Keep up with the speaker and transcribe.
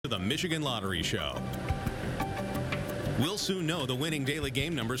the Michigan Lottery Show. We'll soon know the winning daily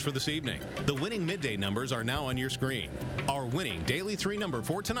game numbers for this evening. The winning midday numbers are now on your screen. Our winning daily 3 number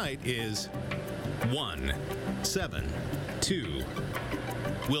for tonight is 1, 7, 2.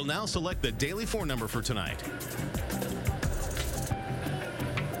 We'll now select the daily 4 number for tonight.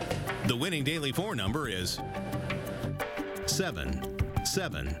 The winning daily 4 number is 7,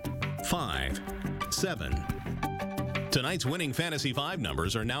 7, 5, 7. Tonight's winning Fantasy 5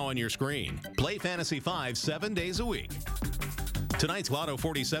 numbers are now on your screen. Play Fantasy 5 7 days a week. Tonight's Lotto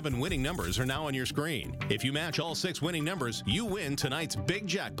 47 winning numbers are now on your screen. If you match all 6 winning numbers, you win tonight's big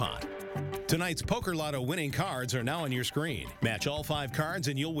jackpot. Tonight's Poker Lotto winning cards are now on your screen. Match all 5 cards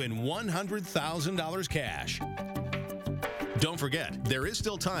and you'll win $100,000 cash. Don't forget, there is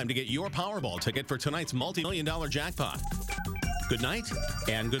still time to get your Powerball ticket for tonight's multi-million-dollar jackpot. Good night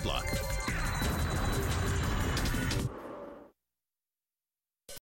and good luck.